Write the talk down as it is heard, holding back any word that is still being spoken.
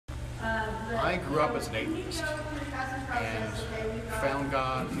I grew up as an atheist and found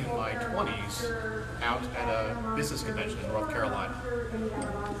God in my 20s out at a business convention in North Carolina.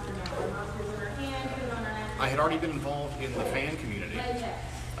 I had already been involved in the fan community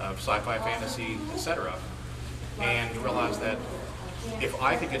of sci-fi, fantasy, etc., and realized that if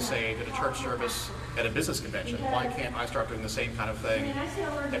I could get saved at a church service at a business convention, why can't I start doing the same kind of thing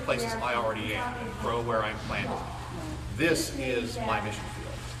at places I already am and grow where I'm planted? This is my mission field.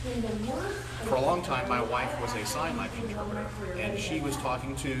 For a long time, my wife was a sign language interpreter, and she was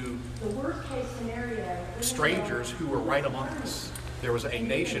talking to strangers who were right among us. There was a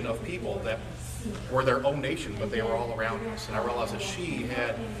nation of people that were their own nation, but they were all around us. And I realized that she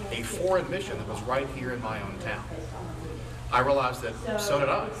had a foreign mission that was right here in my own town. I realized that so did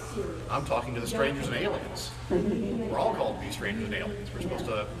I. I'm talking to the strangers and aliens. We're all called to be strangers and aliens. We're supposed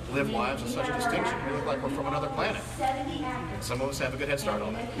to live lives of such a distinction. We look like we're from another planet. And some of us have a good head start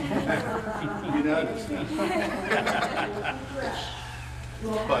on that. You noticed that.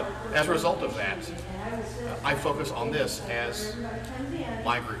 But as a result of that, I focus on this as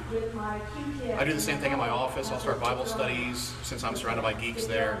my group. I do the same thing in my office. I'll start Bible studies since I'm surrounded by geeks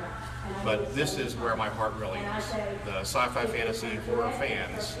there. But this is where my heart really is. The sci-fi, fantasy, horror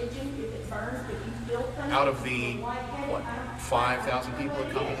fans. Out of the, 5,000 people that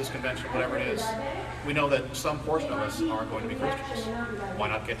come to this convention, whatever it is, we know that some portion of us are going to be Christians. Why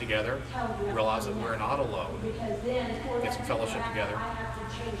not get together, realize that we're not alone, get some fellowship together.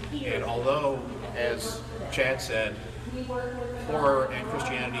 And although, as Chad said, horror and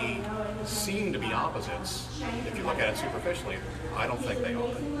Christianity seem to be opposites, if you look at it superficially, I don't think they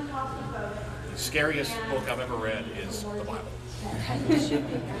are. The scariest book I've ever read is the Bible. You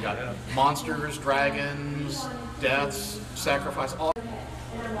got monsters, dragons, deaths, sacrifice, all.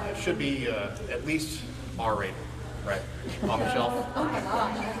 It should be at least R-rated, right? On the shelf. Oh my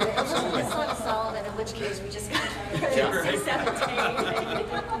gosh. Absolutely. It's not solid, and in which case we just got to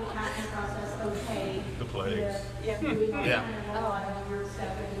 17. The plagues. Yeah.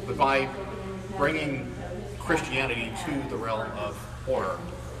 But by bringing Christianity to the realm of horror,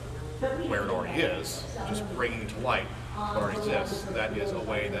 where it already is, just bringing to light what already exists, that is a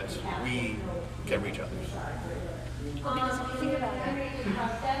way that we can reach others. Well, because if you think about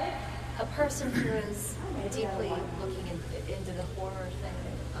it, a person who is deeply looking into the horror thing,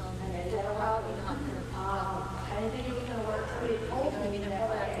 they're probably not going to pick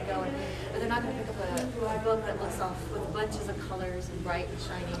up. Or they're not going to pick up a book that looks off with bunches of colors and bright and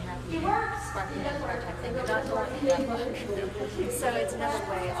shiny, happy, sparkling empire type thing. They're not going to pick that book. So it's another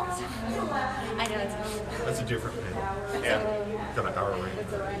way also. I know it's That's a different thing. Yeah. Kind of hour rate.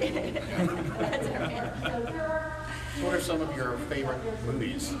 That's all right. What are some of your favorite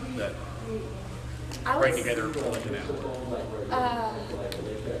movies that bring together religion and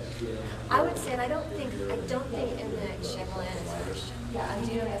I would say, and I don't think M. Night Shyamalan is Christian. I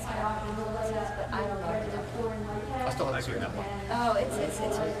do know that's kind of influences, but I don't know. I still haven't seen that one. Oh, it's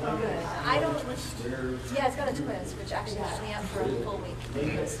really good. I don't. Yeah, it's got a twist, which actually has me up for a full week.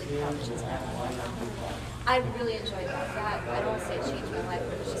 I really enjoyed that. I don't want to say it changed my life,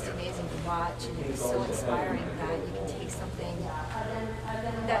 but it was just amazing to watch, and it was so inspiring that you can take something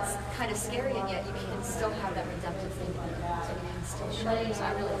that's kind of scary, and yet you can still have that redemptive thing, so you can still show it. So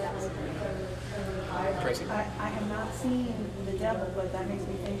I really that was Tracy? I have not seen The Devil, but that makes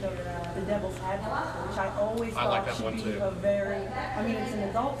me think of The Devil's Advocate, which I always like thought that one should be too. a very, I mean, it's an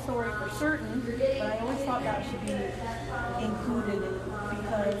adult story for certain, but I always thought that should be included in it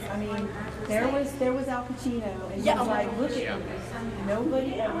because, I mean, there was Al Pacino, and he was like, look at me,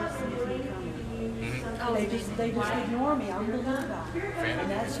 nobody ever sees me coming. They just ignore me. I'm the little guy, and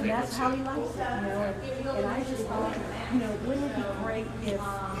that's how he likes it, you know. And I just thought, you know, wouldn't it be great if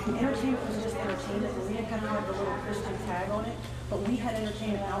entertainment was just entertainment, and we didn't kind of have the little Christian tag on it, but we had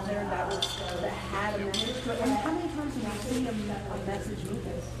entertainment out there that had a message to it. I mean, how many times have you seen a message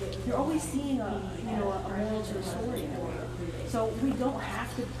movie? You're always seeing a moral to the story. So we don't have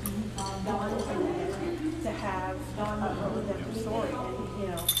to be done to have a redemptive story.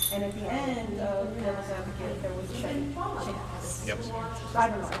 And at the end of Devil's Advocate, there was a chance. Yep. I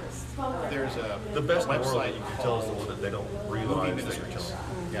don't know. There's The best website moral you can tell is the one that they don't Movie realize that you're Ministries. telling.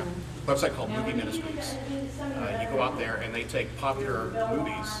 Yeah. Website called Movie Ministries. You go out there and they take popular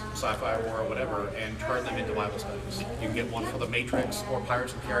movies, sci-fi, horror, whatever, and turn them into Bible studies. You can get one for The Matrix or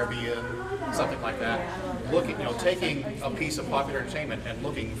Pirates of the Caribbean, something like that. Taking a piece of popular entertainment and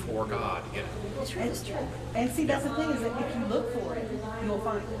looking for God in it. And see, that's the thing is that if you look for it, you'll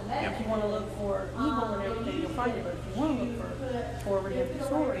find it. If you want to look for evil and everything, you'll find it. But if you want to look for a redemptive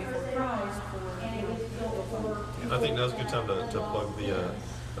story, for Christ, you'll find it. I think now's a good time to plug the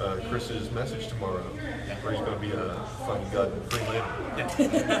Chris's message tomorrow, where he's going to be finding God in Green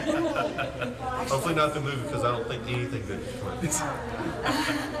Lantern. Hopefully not the movie, because I don't think anything good is coming.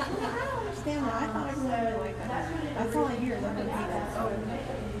 I don't understand that. I thought everyone would like that. That's all I hear. That would be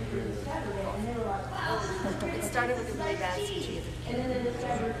It started with a really bad CG as a kid.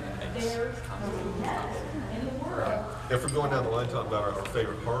 If we're going down the line talking about our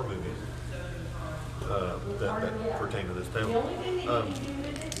favorite horror movies that pertain to this panel,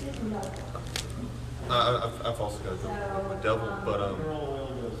 I've also got to go with Devil, but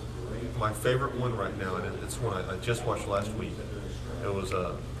my favorite one right now, and it's one I just watched last week. It was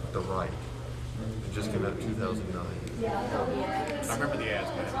The Right. It just came out in 2009. I remember the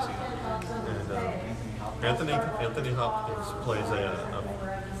ads, but I haven't seen it. And Anthony Hopkins plays right now.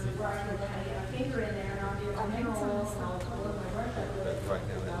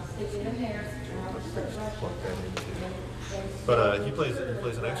 But he plays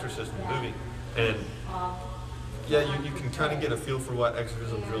an exorcist in the movie, and yeah, you can kind of get a feel for what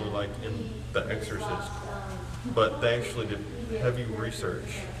exorcism is really like in The Exorcist. But they actually did heavy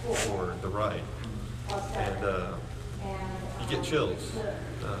research for The Right, and you get chills.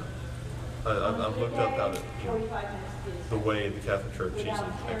 I've looked up how to, the way the Catholic Church uses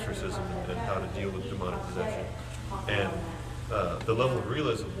exorcism and how to deal with demonic possession, and the level of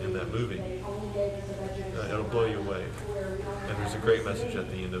realism in that movie, it'll blow you away. And there's a great message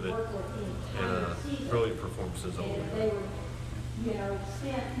at the end of it, and brilliant performances all the way.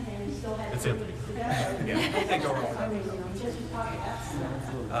 It's Anthony.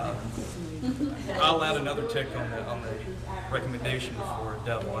 I'll add another tick on the recommendation for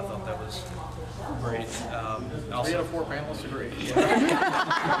Devil. I thought that was great. 3 out of 4 panelists agree.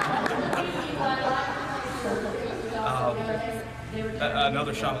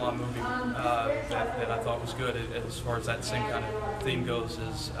 Another Shyamalan movie that I thought was good as far as that same kind of theme goes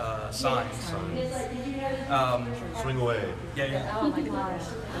is Signs. Swing away. Yeah. Oh my gosh.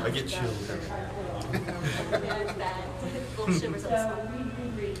 I get chills. Little shivers on the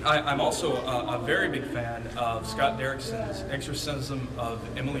spine. I'm also a very big fan of Scott Derrickson's Exorcism of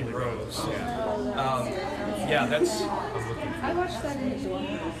Emily Rose. Yeah, that's. I watched that in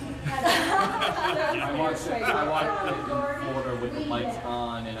July. I watched it in Florida with the lights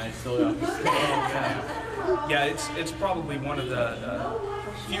on, and I still got Yeah, it's probably one of the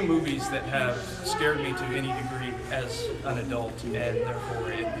few movies that have scared me to any degree as an adult, and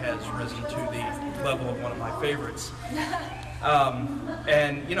therefore it has risen to the level of one of my favorites.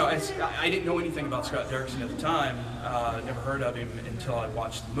 And I didn't know anything about Scott Derrickson at the time. Never heard of him until I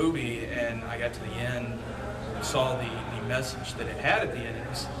watched the movie, and I got to the end, saw the message that it had at the end, and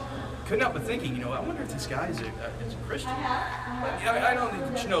couldn't help but thinking, I wonder if this guy is a Christian. I don't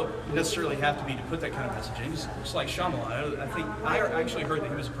necessarily have to be to put that kind of message in. It's like Shyamalan. I actually heard that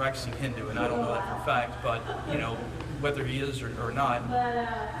he was a practicing Hindu, and I don't know that for a fact, but whether he is or not,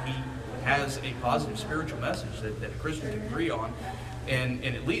 he has a positive spiritual message that a Christian can agree on in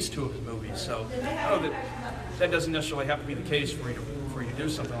at least 2 of his movies. So I know that doesn't necessarily have to be the case for you to do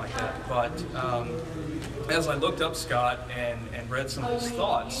something like that. But as I looked up Scott and read some of his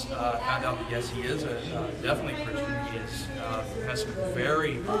thoughts, found out that yes, he is definitely Christian. He has some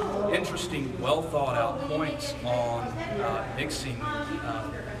very interesting, well thought out points on mixing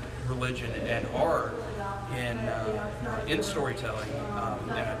religion and horror in storytelling.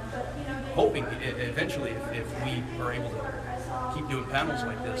 And hoping eventually, if we are able to keep doing panels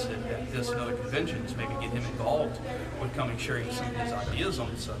like this at this and other conventions, maybe get him involved with coming sharing some of his ideas on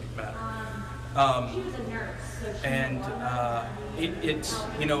the subject matter. It's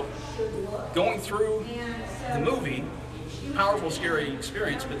going through the movie, powerful, scary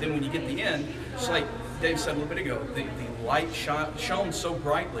experience, but then when you get to the end, just like Dave said a little bit ago, the light shone so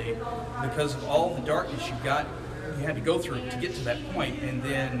brightly because of all the darkness you had to go through to get to that point, and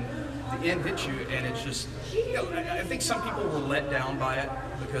then the end hits you, and it's just, I think some people were let down by it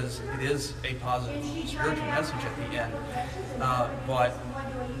because it is a positive spiritual message at the end, but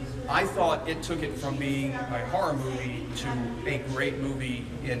I thought it took it from being a horror movie to a great movie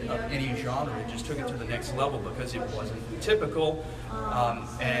in any genre. It just took it to the next level because it wasn't typical,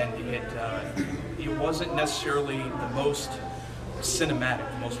 and it wasn't necessarily the most cinematic,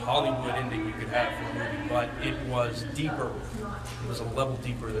 the most Hollywood ending you could have for a movie, but it was deeper. It was a level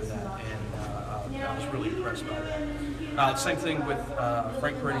deeper than that, and I was really impressed by that. Same thing with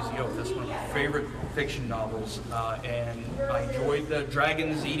Frank Peretti's The Oath. That's one of my favorite fiction novels, and I enjoyed the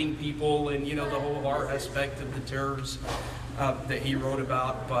dragons eating people and the whole horror aspect of the terrors that he wrote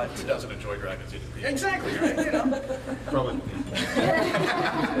about. But who doesn't enjoy dragons eating people? Exactly, right? Probably.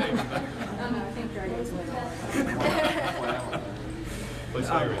 Play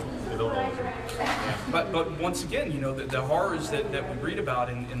siren. They don't always. But once again, you know, the horrors that we read about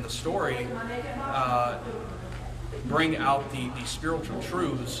in the story bring out the spiritual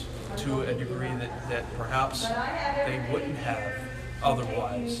truths to a degree that perhaps they wouldn't have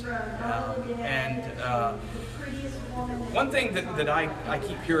otherwise. One thing that I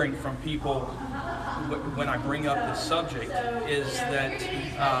keep hearing from people when I bring up this subject is that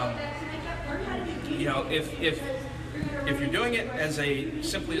you know, if you're doing it as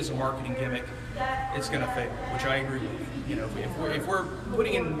simply as a marketing gimmick, it's going to fail, which I agree with. You know, if we're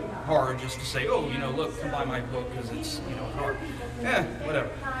putting in horror just to say, oh, you know, look, come buy my book because it's, you know, horror, whatever.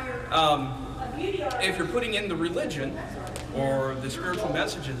 If you're putting in the religion or the spiritual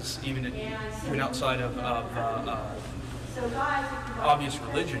messages, even outside of obvious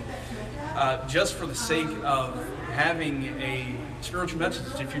religion, just for the sake of having a spiritual message,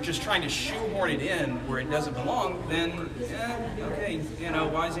 if you're just trying to shoehorn it in where it doesn't belong, then okay, you know,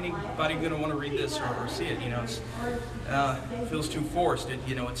 why is anybody going to want to read this or see it? You know, it feels too forced.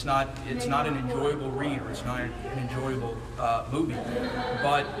 You know, it's not an enjoyable read, or it's not an enjoyable movie.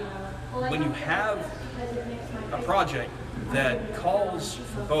 But when you have a project that calls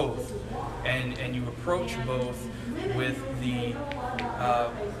for both, and you approach both with the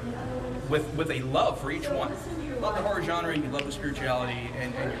with a love for each one. You love the horror genre and you love the spirituality,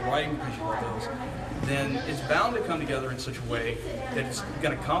 and you're writing because you love those, then it's bound to come together in such a way that it's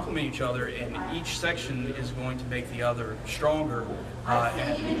going to complement each other, and each section is going to make the other stronger,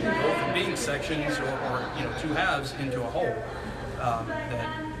 and go from being sections or you know, two halves into a whole that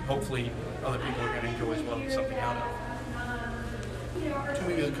hopefully other people are going to enjoy as well and get something out of. Two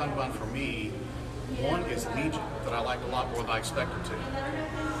movies that come to mind for me. One is Legion, that I like a lot more than I expected to.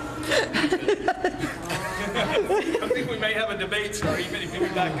 I think we may have a debate starting if we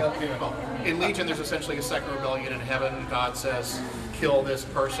back up here. Well, in Legion, there's essentially a second rebellion in heaven. God says, kill this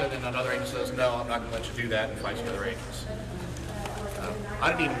person, and another angel says, no, I'm not going to let you do that, and fights the other angels.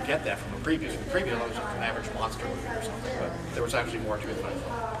 I didn't even get that from the previews. The preview was just an average monster movie or something, but there was actually more to it than I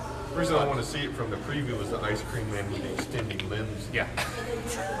thought. The reason I want to see it from the preview was the ice cream man with the extending limbs. Yeah.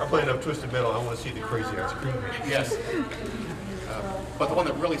 I play enough Twisted Metal, I want to see the crazy ice cream man. Yes. But the one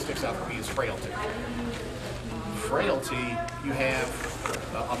that really sticks out for me is Frailty. Frailty, you have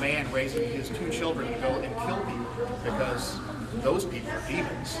a man raising his two children to go and kill people because those people are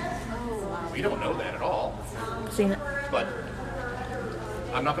demons. We don't know that at all. Seen it. But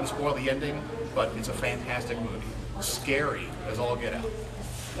I'm not going to spoil the ending, but it's a fantastic movie. Scary as all get out.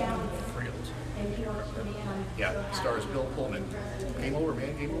 Frailty. Yeah, it stars Bill Pullman. Game over,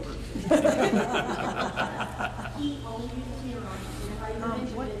 man, game over.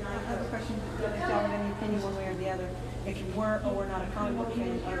 What, I have a question, if y'all have any opinion one way or the other, if you weren't or were not a comic book fan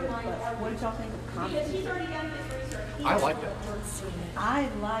of it, but what did y'all think of Constantine? I liked it. I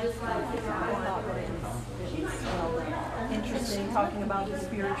liked it. I thought that it was well done. Interesting, talking about the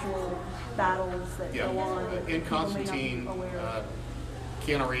spiritual battles that go on. that In people may not be Constantine, aware of.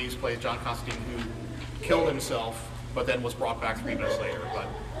 Keanu Reeves plays John Constantine, who killed himself, but then was brought back 3 minutes later. But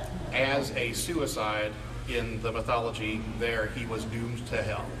as a suicide in the mythology there, he was doomed to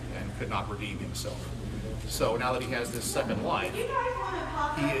hell and could not redeem himself. So now that he has this second life,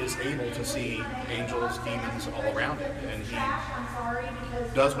 he is able to see angels, demons all around him, and he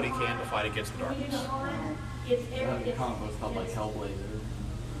does what he can to fight against the darkness. The comic book's called like Hellblazer.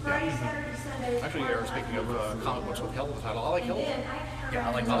 Yeah. Actually, speaking of comic books with Hell in the title, I like Hell. Yeah,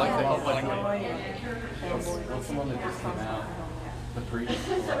 I like I like the Hell. Oh, yeah. What's the one that just came out? The Priest?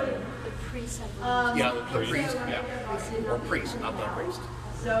 The priest, I Yeah, the priest. Yeah, or priest, not the priest.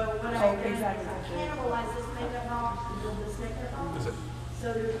 Oh, exactly. Is it?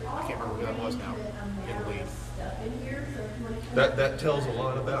 I can't remember who that was now. In the lead. That tells a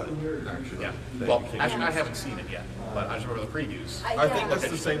lot about it, actually. Yeah. that Well, you can't- actually, I haven't seen it yet, but I just remember the previews. I think that's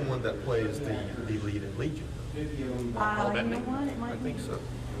the same one that plays the lead in Legion. You know Bettany? what, it I might be. think so.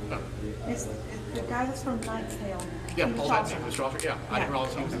 It's the guy that's from Knight's Tale. Yeah, Steve Paul Chaucer. Bettany was Chaucer. Yeah, I didn't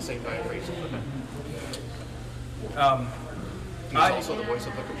realize he was the same guy as Priest. He's I- also the voice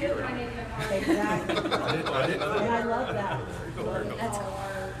of the computer. Exactly. I didn't know And that. I love that. That's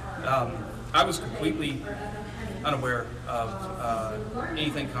I was completely unaware of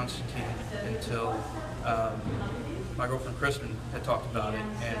anything Constantine until my girlfriend Kristen had talked about it,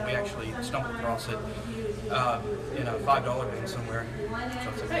 and we actually stumbled across it in a $5 bin somewhere. So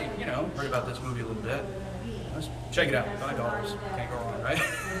I was like, hey, you know, heard about this movie a little bit. Let's check it out. $5. Can't go wrong, right?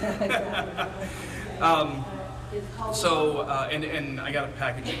 And I got a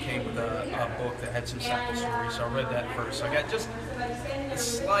package that came with a book that had some sample stories, so I read that first. So I got just the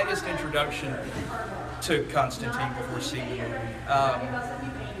slightest introduction to Constantine before seeing the movie.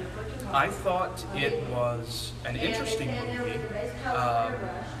 I thought it was an interesting movie.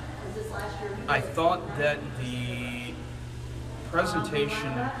 I thought that the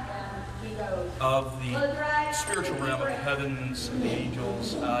presentation of the spiritual realm of the heavens and the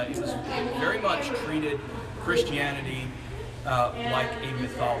angels, it very much treated Christianity like a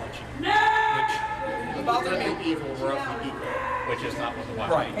mythology, which bothered me. Evil were of the equal, which is not what the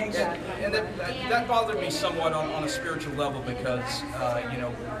Bible Right, means. and that bothered me somewhat on a spiritual level because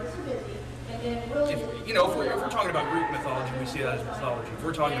if we're talking about Greek mythology, we see that as mythology. If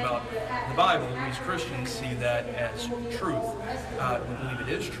we're talking about the Bible, we as Christians see that as truth. We believe it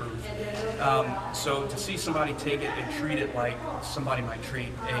is truth. So to see somebody take it and treat it like somebody might treat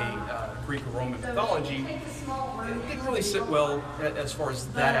a Greek or Roman mythology, it didn't really sit well as far as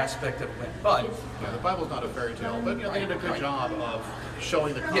that aspect of it went. But Yeah, the Bible's not a fairy tale, but they did a good job of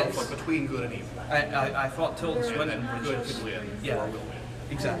showing the conflict Yes. between good and evil. I thought Tilda And Swinton then was good just, could win, yeah, or will win.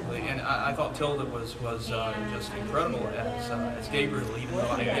 exactly, and I thought Tilda was just incredible as Gabriel, even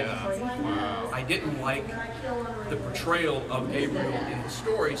though I didn't like the portrayal of Gabriel in the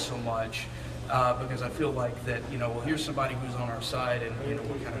story so much, because I feel like that, well, here's somebody who's on our side, and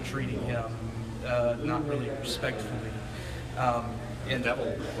we're kind of treating him not really respectfully. And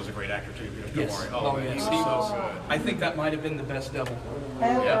Devil was a great actor too. Yes. Oh, man, yes. he was so good. I think that might have been the best devil.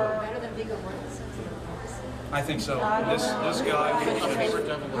 Better than Viggo Mortensen. I think so. This guy. My favorite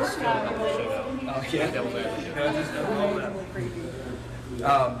devil is still Shadow. Oh, yeah. Devil's Advocate. Yeah, just all that.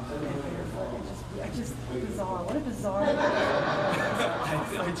 Just bizarre. What a bizarre.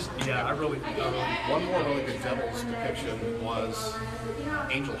 I really. One more really good Devil's depiction was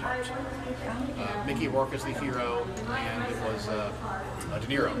Angel Heart. Mickey Rourke is the hero, and it was De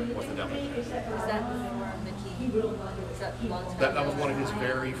Niro was the devil. Was that before Mickey? Was that a long time That ago? was one of his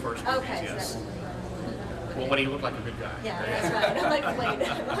very first movies, Okay, so yes. that was, Well, when he looked like a good guy. yeah, that's right. I'm like, wait,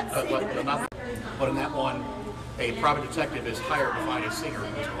 let's see. But in that one, a private detective is hired to find a singer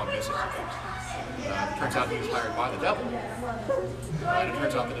who's gone missing. Turns out he was hired by the devil. And it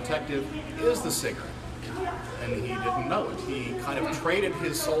turns out the detective is the singer. And he didn't know it. He kind of traded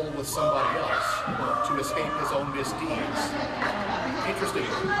his soul with somebody else to escape his own misdeeds. Interesting.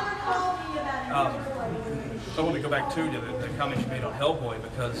 I want to go back to the comment you made on Hellboy,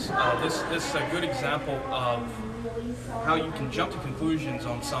 because this is a good example of how you can jump to conclusions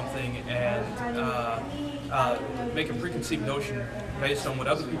on something and make a preconceived notion based on what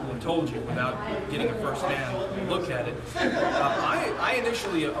other people have told you without getting a first-hand look at it. I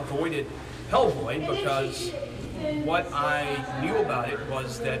initially avoided Hellboy because what I knew about it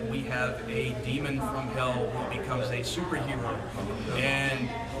was that we have a demon from hell who becomes a superhero, and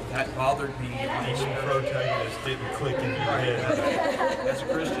that bothered me. Demon protagonist didn't click in your head. As a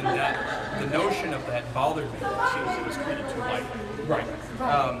Christian, that the notion of that bothered me. It was treated too lightly. Right.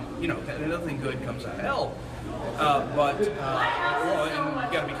 Nothing good comes out of hell. And you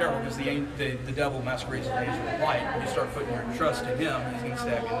got to be careful because the devil masquerades as an angel of light. When you start putting your trust in him, he's going to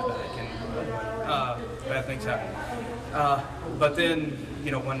stab you in the back, and bad things happen. But then,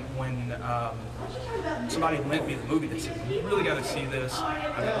 when somebody lent me the movie, they said, "You really got to see this. I'm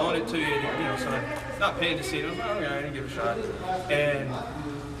going to loan it to you." So I'm not paying to see it. I was like, "Okay, I didn't give it a shot." And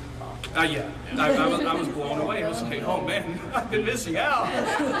I was blown away. I was like, "Oh man, I've been missing out."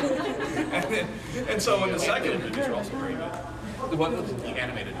 and so in the second, Movies are also very good. what? The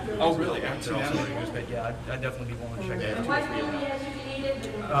animated. Oh really? Yeah, They're also very good. But yeah, I'd definitely be willing to check They that have out. 2 or 3 of them.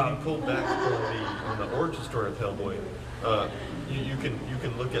 When you pull back on the origin story of Hellboy, you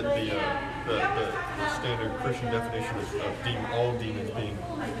can look at the standard Christian definition of all demons being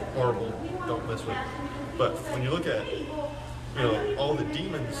horrible, don't mess with. But when you look at all the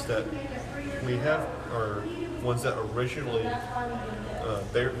demons that we have are ones that originally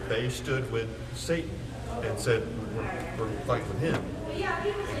they stood with Satan and said we're fighting with him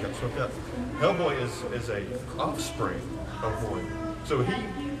and got swept up. Hellboy is a offspring of one. So he,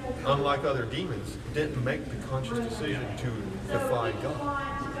 unlike other demons, didn't make the conscious decision to defy God.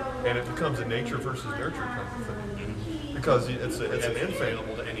 And it becomes a nature versus nurture kind of thing. Because it's an infant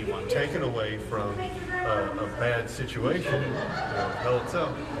Available to anyone. taken away from a bad situation, hell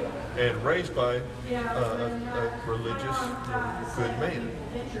itself, and raised by a religious, good man.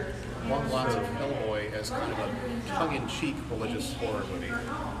 Long lots of Hellboy as kind of a tongue-in-cheek religious horror movie.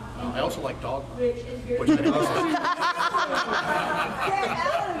 I also like Dogma, which I think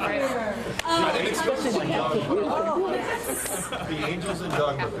The angels in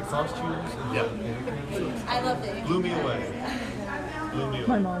Dogma, the costumes, and I love the blew me away. Blew me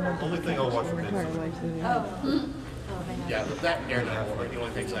away. Only thing I'll watch from it. Oh, man. yeah, that and Daredevil are the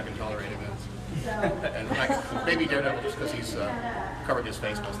only things I can tolerate him in. And like, maybe Daredevil just because he's covered his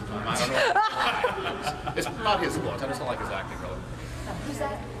face most of the time. I don't know. It's not his fault. I just don't like his acting, really. Who's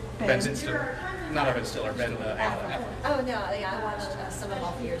that? Ben Stiller. Not Ben Stiller. Ben Affleck. Oh no, yeah, I watched some of them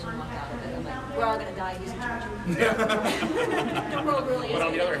all for years and walked out of it. I'm like, we're all gonna die. He's in charge. The world really is. But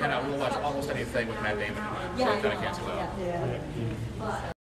on the other hand, I will watch almost anything with Matt Damon in it. So Yeah, I kind of cancel out. Yeah.